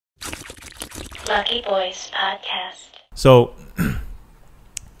Lucky Boys Podcast. So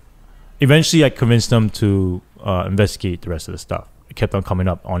eventually I convinced them to investigate the rest of the stuff. It kept on coming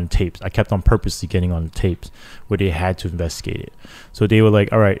up on tapes. I kept on purposely getting on the tapes where they had to investigate it. So they were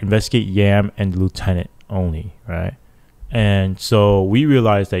like, all right, investigate Yam and the lieutenant only, right? And so we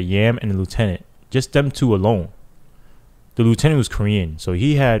realized that Yam and the lieutenant, just them two alone. The lieutenant was Korean. So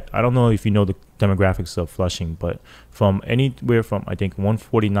he had, I don't know if you know the demographics of Flushing, but from anywhere from, I think,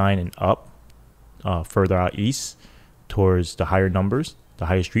 149 and up, further out east towards the higher numbers, the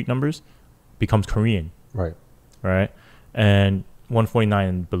higher street numbers, becomes Korean. Right. Right. And 149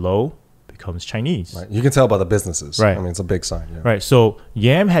 and below becomes Chinese. Right. You can tell by the businesses. Right. I mean, it's a big sign. Yeah. Right. So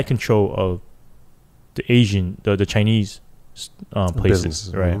Yam had control of the Asian, the Chinese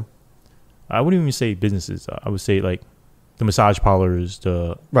places. Right. Mm-hmm. I wouldn't even say businesses. I would say like the massage parlors,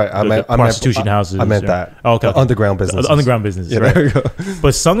 the prostitution houses. I meant that. Oh, okay. The underground businesses. The underground businesses. Yeah, right. there you go.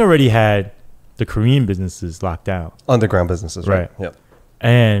 But Sung already had the Korean businesses locked down. Underground businesses. Right. Yep.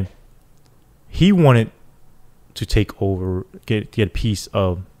 And he wanted to take over, get a piece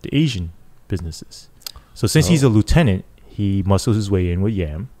of the Asian businesses. So since he's a lieutenant, he muscles his way in with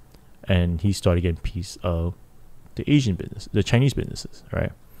Yam, and he started getting a piece of the Asian business, the Chinese businesses,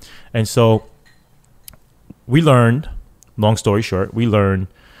 right? And so we learned, long story short, we learned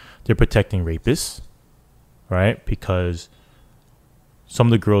they're protecting rapists, right? Because some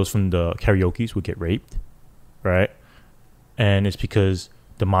of the girls from the karaoke's would get raped, right? And it's because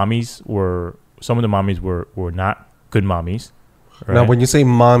some of the mommies were not good mommies. Right? Now, when you say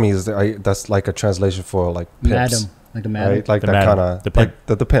mommies, that's like a translation for like pimps. Madam. Like a madam. Right? Like the that kind of, the pimp.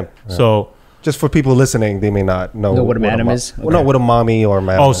 Like the pimp. Yeah. So, just for people listening, they may not know what a madam is? Well, no, what a mommy or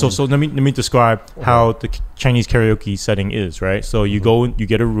madam. Oh, so let me describe how the Chinese karaoke setting is, right? So you go, you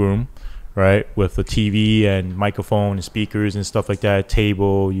get a room, right, with a TV and microphone and speakers and stuff like that,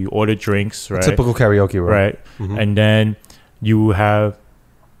 table, you order drinks, right? Typical karaoke room. Right. And then you have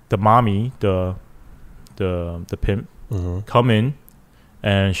the mommy, the pimp, come in,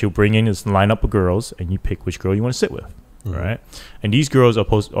 and she'll bring in this lineup of girls, and you pick which girl you want to sit with, right? And these girls are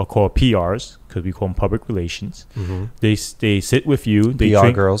called PRs, because we call them public relations. They sit with you. They PR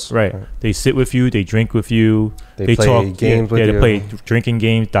drink, girls, right? They sit with you. They drink with you. They play talk games with you. They play drinking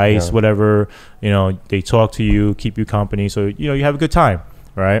games, dice, whatever. You know, they talk to you, keep you company, so you have a good time,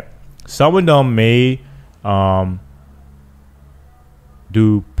 right? Some of them may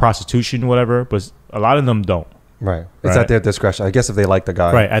do prostitution, whatever, but a lot of them don't. Right. It's at their discretion. I guess if they like the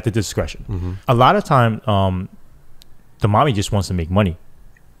guy. Right, at the discretion. A lot of time, the mommy just wants to make money,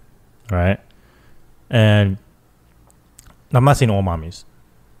 right? And I'm not saying all mommies.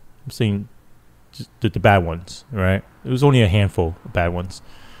 I'm saying just the bad ones, right? It was only a handful of bad ones.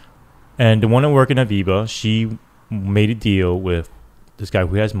 And the one that working at Viva, she made a deal with this guy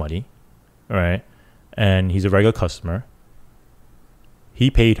who has money, right? And he's a regular customer. He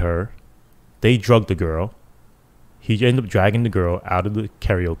paid her. They drugged the girl. He ended up dragging the girl out of the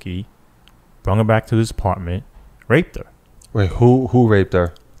karaoke, brought her back to his apartment, raped her. Wait, who raped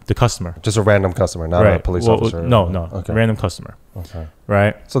her? The customer. Just a random customer, not a police officer. No. Okay. Random customer. Okay.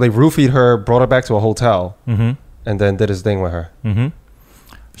 Right? So they roofied her, brought her back to a hotel, and then did his thing with her.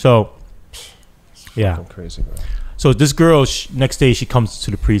 So, yeah. Fucking crazy, bro. So this girl, next day, she comes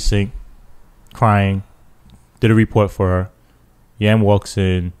to the precinct, crying, did a report for her. Yam walks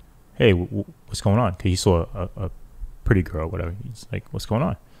in, hey, what's going on? Because he saw a pretty girl, whatever. He's like, what's going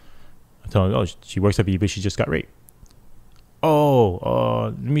on? I tell him, oh, she works at Viva, she just got raped.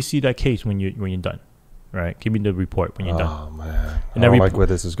 Oh, let me see that case when you're done. Right? Give me the report when you're done. Oh, man. And I don't like where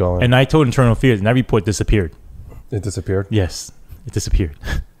this is going. And I told Internal Affairs, and that report disappeared. It disappeared? Yes, it disappeared.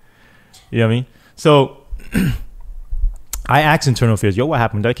 You know what I mean? So I asked Internal Affairs, yo, what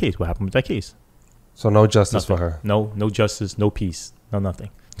happened with that case? What happened with that case? So no justice Nothing. for her. No justice, no peace, no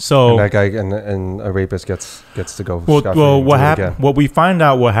nothing. So and that guy and a rapist gets to go. Well, what happened? What we find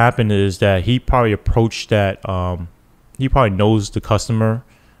out what happened is that he probably approached that. He probably knows the customer,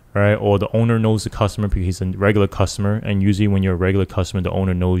 right? Or the owner knows the customer because he's a regular customer, and usually when you're a regular customer, the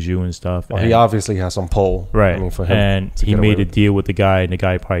owner knows you and stuff. Well, and he obviously has some pull, right? I mean, for him, and he made a deal with the guy, and the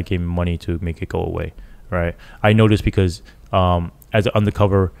guy probably gave him money to make it go away, right? I know this because as an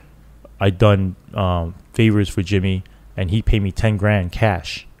undercover, I done favors for Jimmy, and he paid me 10 grand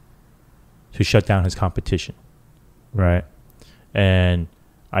cash to shut down his competition, right? And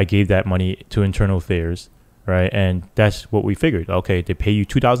I gave that money to Internal Affairs, right? And that's what we figured. Okay, they pay you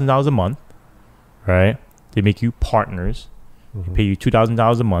 $2,000 a month, right? They make you partners. They pay you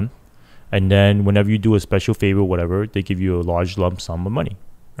 $2,000 a month, and then whenever you do a special favor or whatever, they give you a large lump sum of money,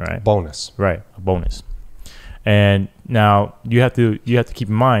 right? Bonus, right? A bonus. And now you have to keep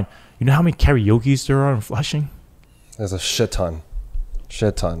in mind, You know how many karaoke's there are in Flushing? There's a shit ton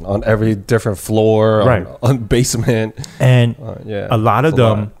on every different floor, Right. on basement. And Yeah, a lot of it's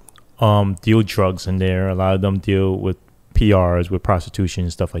a them deal drugs in there. A lot of them deal with PRs, with prostitution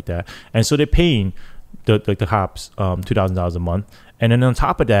and stuff like that. And so they're paying the cops $2,000 a month. And then on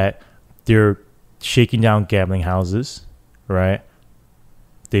top of that, they're shaking down gambling houses, right?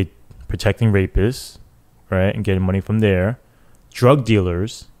 They protecting rapists, right, and getting money from there. Drug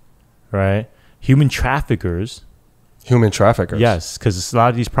dealers, right? Human traffickers. Yes, because a lot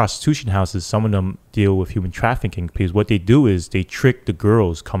of these prostitution houses, some of them deal with human trafficking, because what they do is they trick the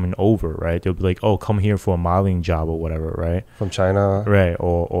girls coming over, right? They'll be like, oh, come here for a modeling job or whatever, right? From China. Right,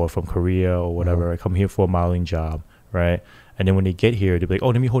 or from Korea or whatever. Come here for a modeling job, right? And then when they get here, they'll be like, oh,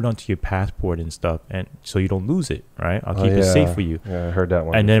 let me hold on to your passport and stuff, and so you don't lose it, right? I'll keep it safe for you. Yeah, I heard that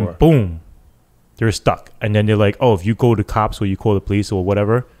one And before. then, boom, they're stuck. And then they're like, oh, if you go to cops or you call the police or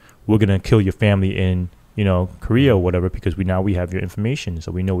whatever, we're going to kill your family in Korea or whatever, because we have your information,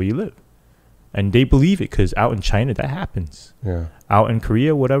 so we know where you live. And they believe it, because out in China that happens. Yeah. Out in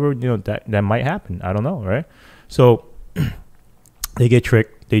Korea, whatever, that might happen. I don't know, right? So they get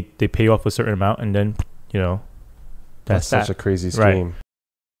tricked. They pay off a certain amount, and then that's such a crazy scheme. Right.